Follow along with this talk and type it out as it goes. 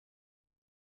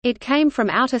It Came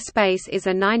from Outer Space is a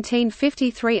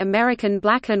 1953 American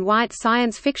black-and-white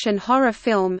science fiction horror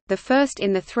film, the first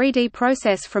in the 3D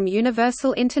process from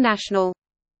Universal International.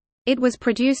 It was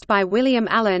produced by William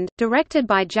Alland, directed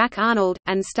by Jack Arnold,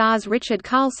 and stars Richard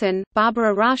Carlson,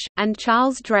 Barbara Rush, and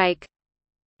Charles Drake.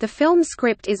 The film's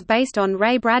script is based on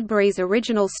Ray Bradbury's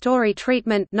original story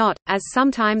treatment, not, as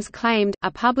sometimes claimed, a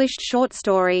published short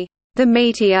story. The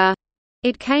Meteor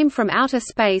It Came from Outer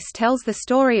Space tells the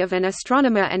story of an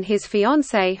astronomer and his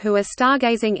fiancée who are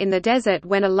stargazing in the desert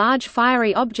when a large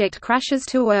fiery object crashes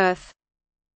to Earth.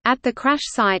 At the crash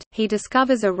site, he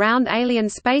discovers a round alien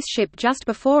spaceship just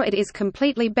before it is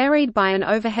completely buried by an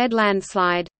overhead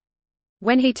landslide.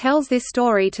 When he tells this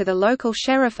story to the local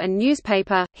sheriff and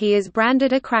newspaper, he is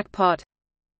branded a crackpot.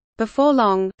 Before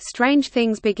long, strange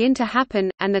things begin to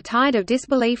happen, and the tide of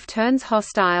disbelief turns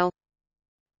hostile.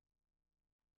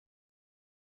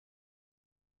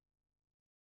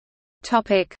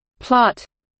 Plot.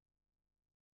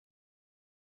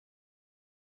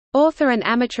 Author and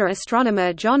amateur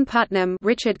astronomer John Putnam,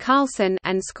 Richard Carlson,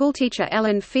 and schoolteacher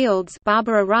Ellen Fields,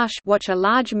 Barbara Rush, watch a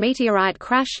large meteorite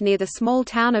crash near the small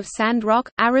town of Sand Rock,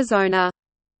 Arizona.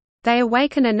 They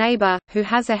awaken a neighbor, who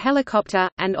has a helicopter,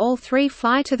 and all three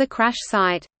fly to the crash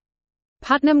site.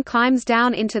 Putnam climbs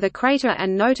down into the crater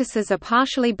and notices a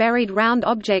partially buried round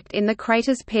object in the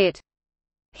crater's pit.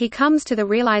 He comes to the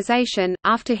realization,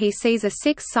 after he sees a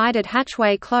six-sided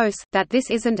hatchway close, that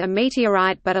this isn't a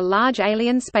meteorite but a large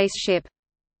alien spaceship.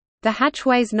 The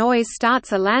hatchway's noise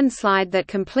starts a landslide that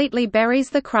completely buries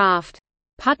the craft.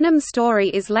 Putnam's story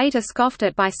is later scoffed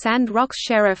at by Sand Rock's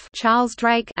sheriff Charles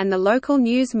Drake and the local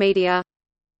news media.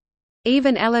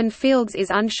 Even Ellen Fields is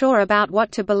unsure about what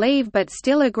to believe but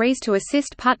still agrees to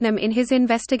assist Putnam in his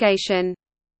investigation.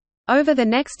 Over the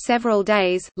next several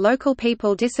days, local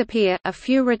people disappear, a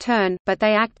few return, but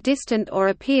they act distant or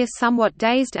appear somewhat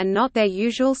dazed and not their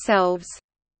usual selves.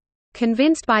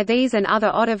 Convinced by these and other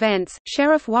odd events,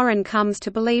 Sheriff Warren comes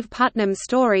to believe Putnam's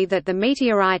story that the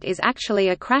meteorite is actually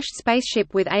a crashed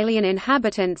spaceship with alien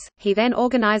inhabitants. He then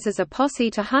organizes a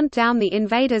posse to hunt down the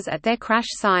invaders at their crash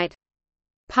site.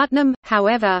 Putnam,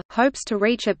 however, hopes to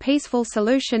reach a peaceful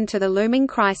solution to the looming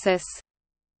crisis.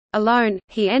 Alone,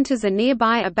 he enters a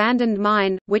nearby abandoned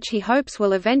mine, which he hopes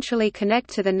will eventually connect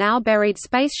to the now buried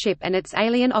spaceship and its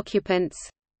alien occupants.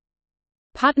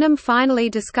 Putnam finally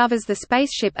discovers the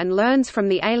spaceship and learns from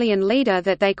the alien leader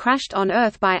that they crashed on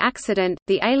Earth by accident.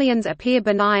 The aliens appear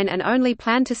benign and only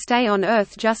plan to stay on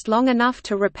Earth just long enough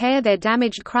to repair their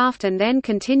damaged craft and then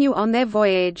continue on their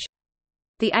voyage.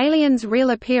 The aliens' real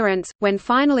appearance, when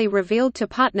finally revealed to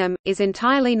Putnam, is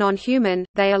entirely non-human.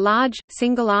 They are large,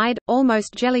 single-eyed,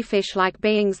 almost jellyfish-like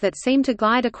beings that seem to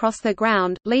glide across the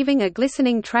ground, leaving a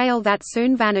glistening trail that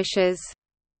soon vanishes.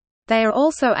 They are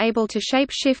also able to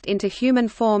shape-shift into human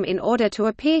form in order to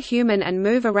appear human and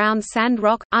move around Sand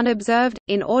Rock, unobserved,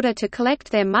 in order to collect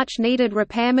their much-needed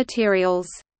repair materials.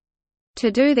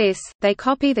 To do this, they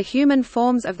copy the human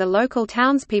forms of the local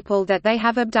townspeople that they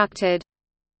have abducted.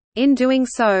 In doing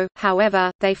so,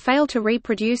 however, they fail to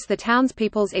reproduce the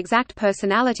townspeople's exact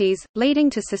personalities, leading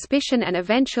to suspicion and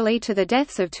eventually to the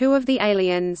deaths of two of the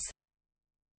aliens.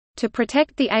 To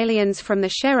protect the aliens from the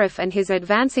sheriff and his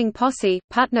advancing posse,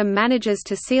 Putnam manages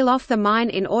to seal off the mine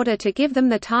in order to give them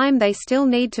the time they still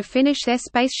need to finish their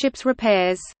spaceship's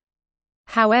repairs.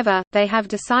 However, they have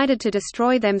decided to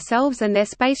destroy themselves and their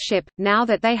spaceship, now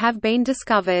that they have been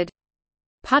discovered.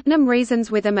 Putnam reasons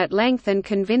with them at length and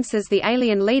convinces the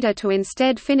alien leader to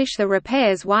instead finish the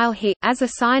repairs while he, as a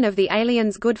sign of the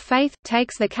aliens' good faith,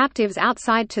 takes the captives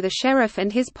outside to the sheriff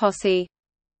and his posse.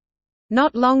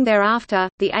 Not long thereafter,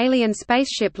 the alien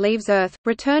spaceship leaves Earth,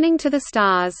 returning to the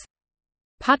stars.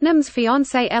 Putnam's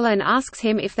fiancée Ellen asks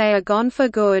him if they are gone for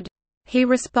good. He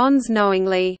responds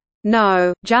knowingly,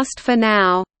 "No, just for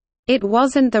now. It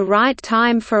wasn't the right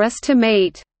time for us to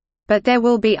meet. But there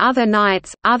will be other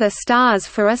nights, other stars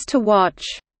for us to watch.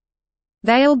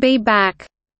 They'll be back."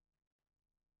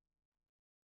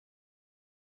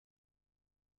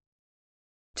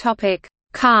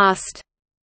 Cast.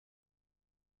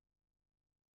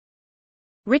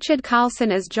 Richard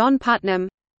Carlson as John Putnam,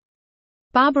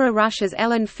 Barbara Rush as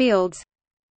Ellen Fields,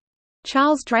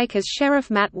 Charles Drake as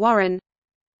Sheriff Matt Warren,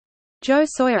 Joe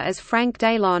Sawyer as Frank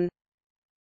Daylon,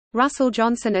 Russell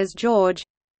Johnson as George,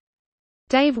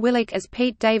 Dave Willick as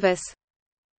Pete Davis,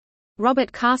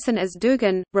 Robert Carson as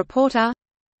Dugan, reporter,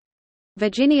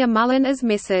 Virginia Mullen as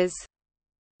Mrs.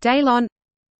 Daylon,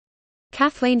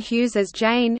 Kathleen Hughes as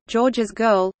Jane, George's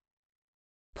girl,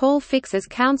 Paul Fix as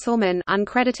councilman,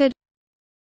 uncredited,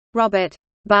 Robert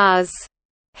Buzz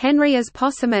Henry as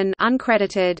Posserman,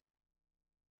 uncredited.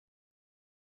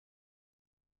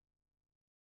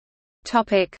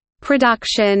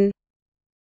 Production.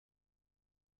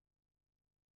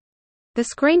 The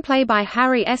screenplay by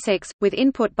Harry Essex, with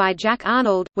input by Jack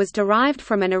Arnold, was derived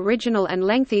from an original and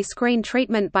lengthy screen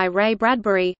treatment by Ray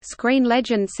Bradbury. Screen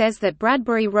legend says that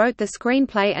Bradbury wrote the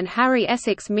screenplay and Harry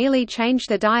Essex merely changed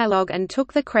the dialogue and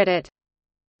took the credit.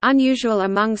 Unusual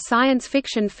among science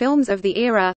fiction films of the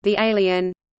era, the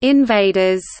alien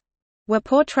invaders were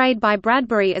portrayed by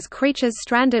Bradbury as creatures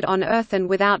stranded on Earth and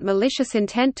without malicious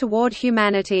intent toward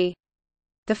humanity.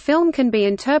 The film can be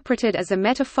interpreted as a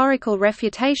metaphorical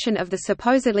refutation of the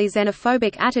supposedly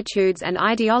xenophobic attitudes and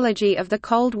ideology of the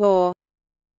Cold War.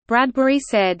 Bradbury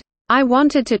said, "I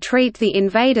wanted to treat the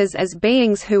invaders as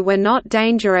beings who were not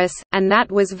dangerous, and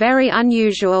that was very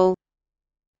unusual."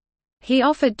 He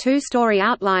offered two story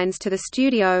outlines to the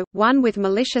studio, one with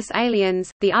malicious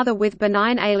aliens, the other with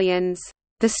benign aliens.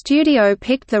 "The studio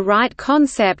picked the right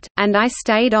concept, and I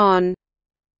stayed on."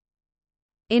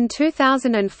 In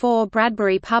 2004,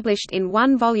 Bradbury published in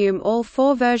one volume all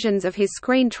four versions of his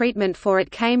screen treatment for It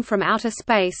Came from Outer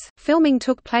Space. Filming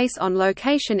took place on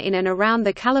location in and around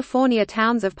the California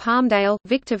towns of Palmdale,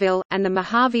 Victorville, and the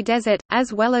Mojave Desert,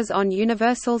 as well as on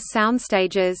Universal's sound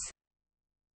stages.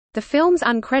 The film's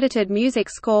uncredited music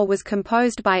score was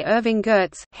composed by Irving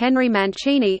Gertz, Henry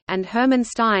Mancini, and Herman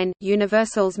Stein.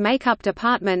 Universal's makeup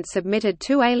department submitted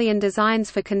two alien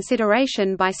designs for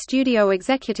consideration by studio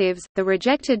executives. The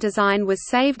rejected design was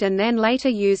saved and then later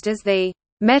used as the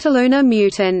Metaluna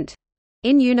mutant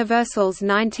in Universal's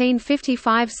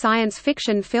 1955 science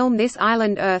fiction film This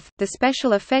Island Earth. The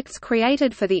special effects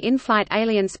created for the in-flight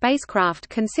alien spacecraft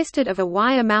consisted of a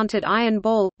wire-mounted iron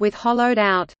ball, with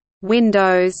hollowed-out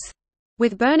windows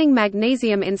with burning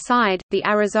magnesium inside. The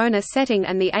Arizona setting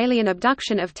and the alien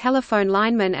abduction of telephone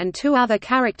linemen and two other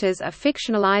characters are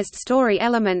fictionalized story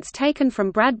elements taken from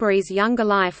Bradbury's younger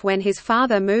life when his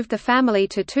father moved the family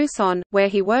to Tucson, where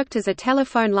he worked as a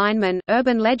telephone lineman.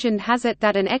 Urban legend has it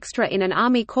that an extra in an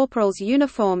Army corporal's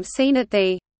uniform seen at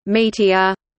the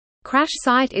Meteor crash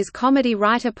site is comedy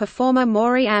writer-performer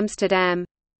Maury Amsterdam.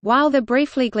 While the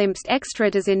briefly glimpsed extra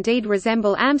does indeed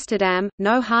resemble Amsterdam,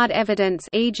 no hard evidence,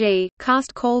 e.g.,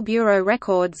 cast call bureau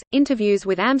records, interviews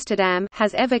with Amsterdam,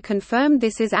 has ever confirmed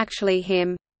this is actually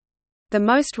him. The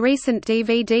most recent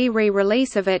DVD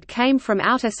re-release of It Came from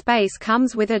Outer Space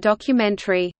comes with a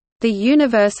documentary, The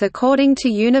Universe According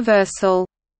to Universal.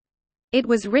 It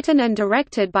was written and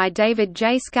directed by David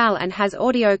J. Scal and has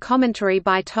audio commentary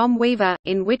by Tom Weaver,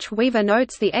 in which Weaver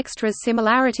notes the extra's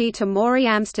similarity to Maury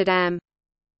Amsterdam.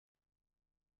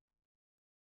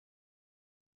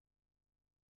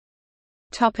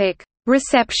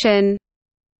 Reception.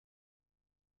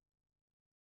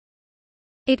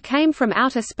 It Came from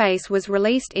Outer Space was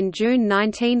released in June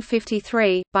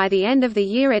 1953. By the end of the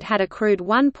year, it had accrued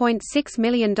 $1.6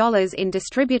 million in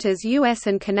distributors' US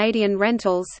and Canadian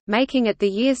rentals, making it the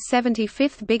year's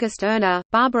 75th biggest earner.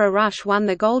 Barbara Rush won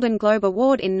the Golden Globe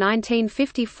Award in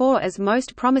 1954 as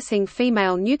Most Promising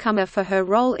Female Newcomer for her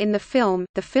role in the film.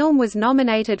 The film was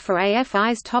nominated for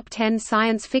AFI's Top 10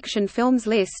 Science Fiction Films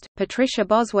list. Patricia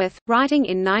Bosworth, writing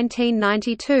in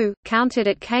 1992, counted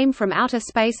It Came from Outer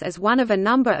Space as one of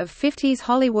a number of 50s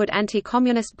Hollywood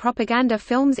anti-communist propaganda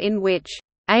films in which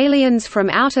aliens from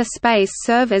outer space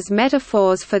serve as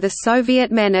metaphors for the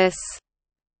Soviet menace.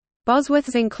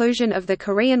 Bosworth's inclusion of the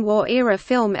Korean War-era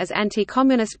film as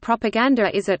anti-communist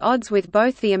propaganda is at odds with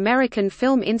both the American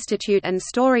Film Institute and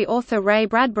story author Ray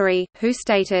Bradbury, who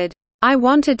stated, "I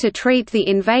wanted to treat the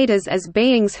invaders as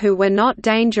beings who were not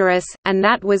dangerous, and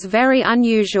that was very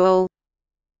unusual."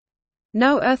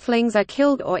 No Earthlings are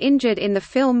killed or injured in the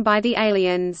film by the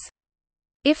aliens.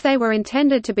 If they were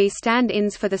intended to be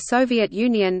stand-ins for the Soviet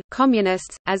Union,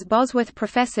 communists, as Bosworth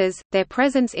professes, their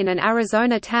presence in an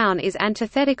Arizona town is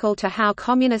antithetical to how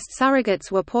communist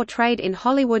surrogates were portrayed in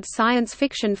Hollywood science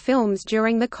fiction films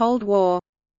during the Cold War.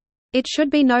 It should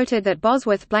be noted that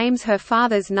Bosworth blames her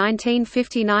father's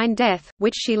 1959 death,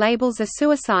 which she labels a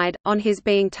suicide, on his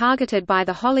being targeted by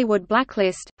the Hollywood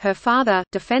blacklist. Her father,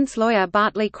 defense lawyer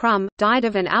Bartley Crum, died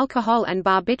of an alcohol and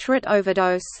barbiturate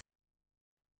overdose.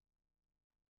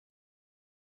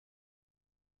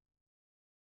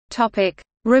 Topic: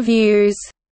 Reviews.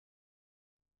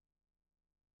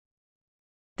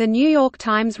 The New York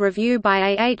Times review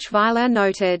by A. H. Weiler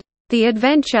noted, "The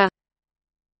adventure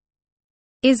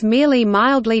is merely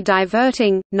mildly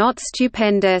diverting, not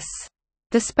stupendous.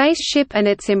 The spaceship and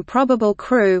its improbable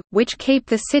crew, which keep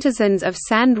the citizens of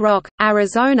Sand Rock,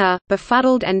 Arizona,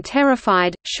 befuddled and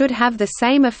terrified, should have the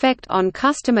same effect on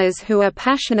customers who are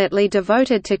passionately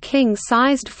devoted to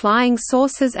king-sized flying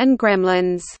saucers and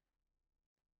gremlins."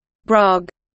 Brogg,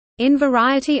 in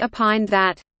Variety, opined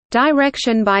that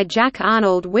Direction by Jack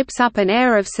Arnold whips up an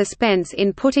air of suspense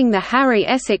in putting the Harry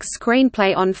Essex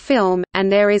screenplay on film, and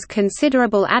there is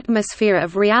considerable atmosphere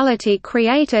of reality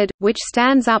created, which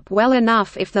stands up well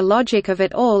enough if the logic of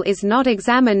it all is not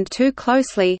examined too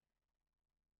closely.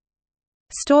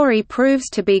 Story proves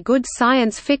to be good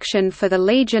science fiction for the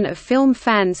legion of film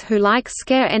fans who like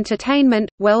scare entertainment.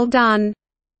 Well done.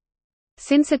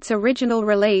 Since its original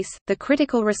release, the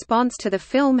critical response to the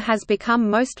film has become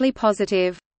mostly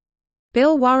positive.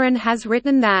 Bill Warren has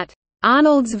written that,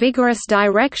 "Arnold's vigorous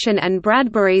direction and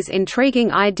Bradbury's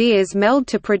intriguing ideas meld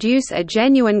to produce a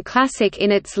genuine classic in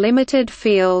its limited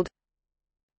field."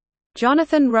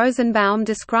 Jonathan Rosenbaum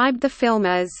described the film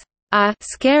as a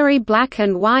 "scary black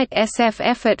and white SF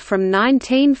effort from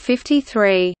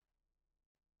 1953."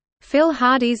 Phil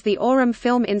Hardy's The Aurum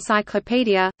Film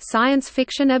Encyclopedia, Science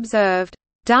Fiction observed,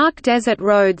 "Dark desert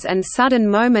roads and sudden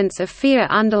moments of fear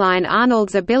underline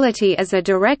Arnold's ability as a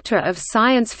director of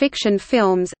science fiction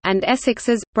films, and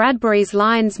Essex's, Bradbury's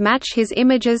lines match his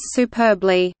images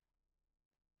superbly."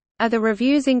 The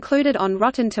reviews included on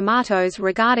Rotten Tomatoes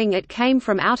regarding It Came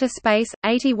from Outer Space,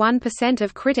 81%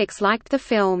 of critics liked the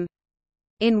film.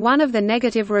 In one of the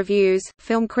negative reviews,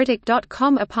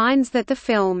 filmcritic.com opines that the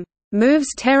film moves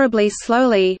terribly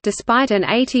slowly despite an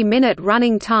 80-minute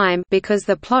running time because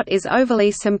the plot is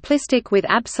overly simplistic with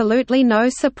absolutely no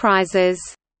surprises.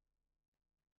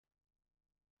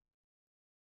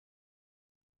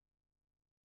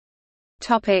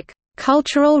 Topic: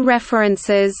 Cultural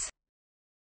references.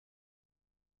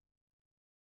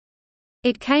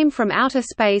 It Came from Outer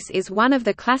Space is one of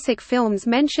the classic films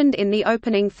mentioned in the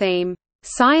opening theme,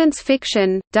 "Science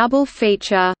Fiction, Double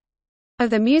Feature", of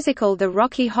the musical The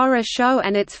Rocky Horror Show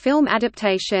and its film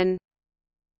adaptation.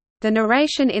 The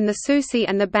narration in the Susie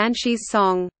and the Banshees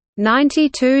song,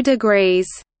 92 Degrees,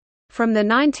 from the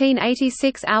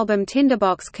 1986 album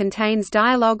Tinderbox contains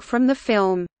dialogue from the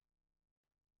film.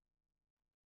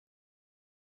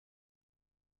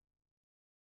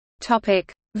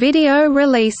 Video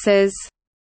releases.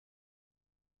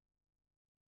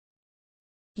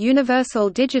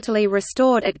 Universal digitally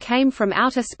restored It Came from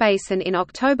Outer Space and in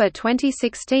October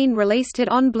 2016 released it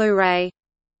on Blu-ray.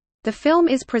 The film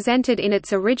is presented in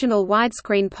its original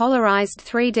widescreen polarized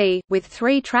 3D, with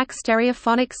 3-track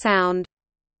stereophonic sound.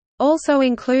 Also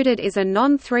included is a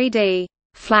non-3D,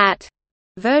 flat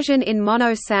version in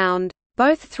mono sound.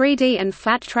 Both 3D and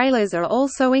flat trailers are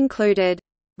also included.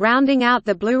 Rounding out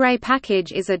the Blu-ray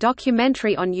package is a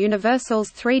documentary on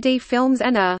Universal's 3D films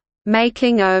and a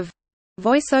making of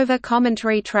voiceover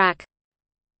commentary track.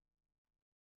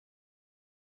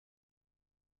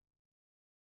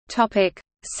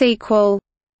 Sequel.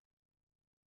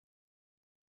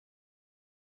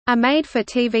 A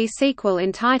made-for-TV sequel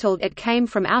entitled It Came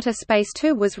from Outer Space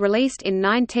 2 was released in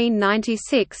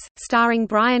 1996, starring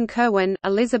Brian Kerwin,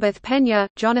 Elizabeth Pena,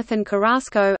 Jonathan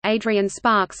Carrasco, Adrian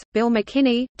Sparks, Bill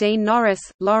McKinney, Dean Norris,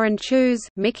 Lauren Choose,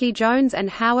 Mickey Jones and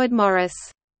Howard Morris.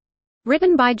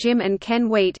 Written by Jim and Ken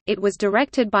Wheat, it was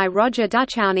directed by Roger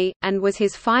Duchovny, and was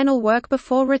his final work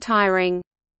before retiring.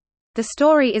 The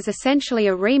story is essentially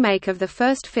a remake of the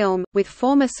first film, with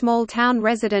former small-town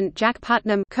resident Jack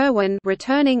Putnam Kerwin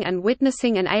returning and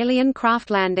witnessing an alien craft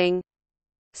landing.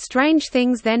 Strange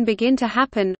things then begin to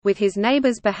happen, with his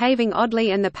neighbors behaving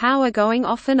oddly and the power going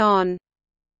off and on.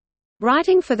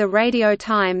 Writing for the Radio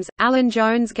Times, Alan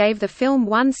Jones gave the film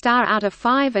 1 star out of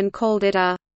 5 and called it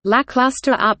a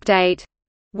lackluster update,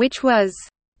 which was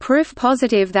proof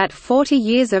positive that 40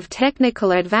 years of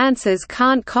technical advances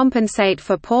can't compensate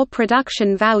for poor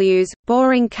production values,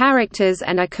 boring characters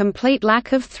and a complete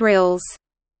lack of thrills.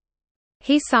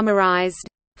 He summarized,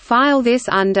 "File this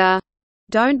under.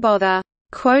 Don't bother."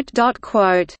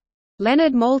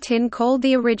 Leonard Maltin called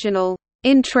the original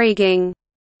intriguing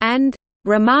and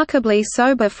remarkably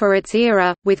sober for its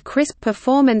era, with crisp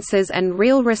performances and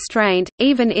real restraint,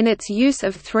 even in its use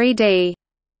of 3D.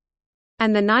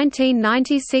 And the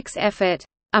 1996 effort,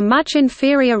 a much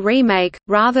inferior remake,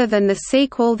 rather than the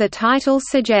sequel the title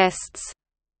suggests.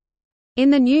 In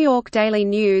the New York Daily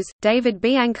News, David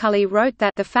Bianculli wrote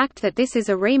that the fact that this is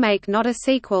a remake not a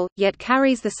sequel, yet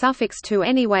carries the suffix "to"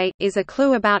 anyway, is a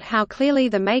clue about how clearly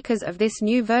the makers of this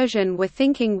new version were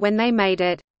thinking when they made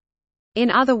it. In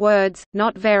other words,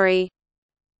 not very.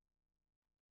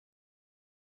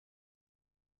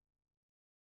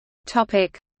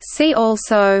 See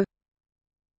also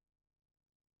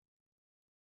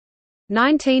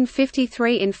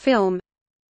 1953 in film.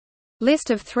 List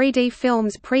of 3D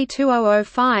films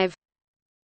pre-2005.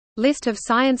 List of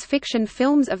science fiction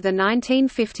films of the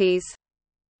 1950s.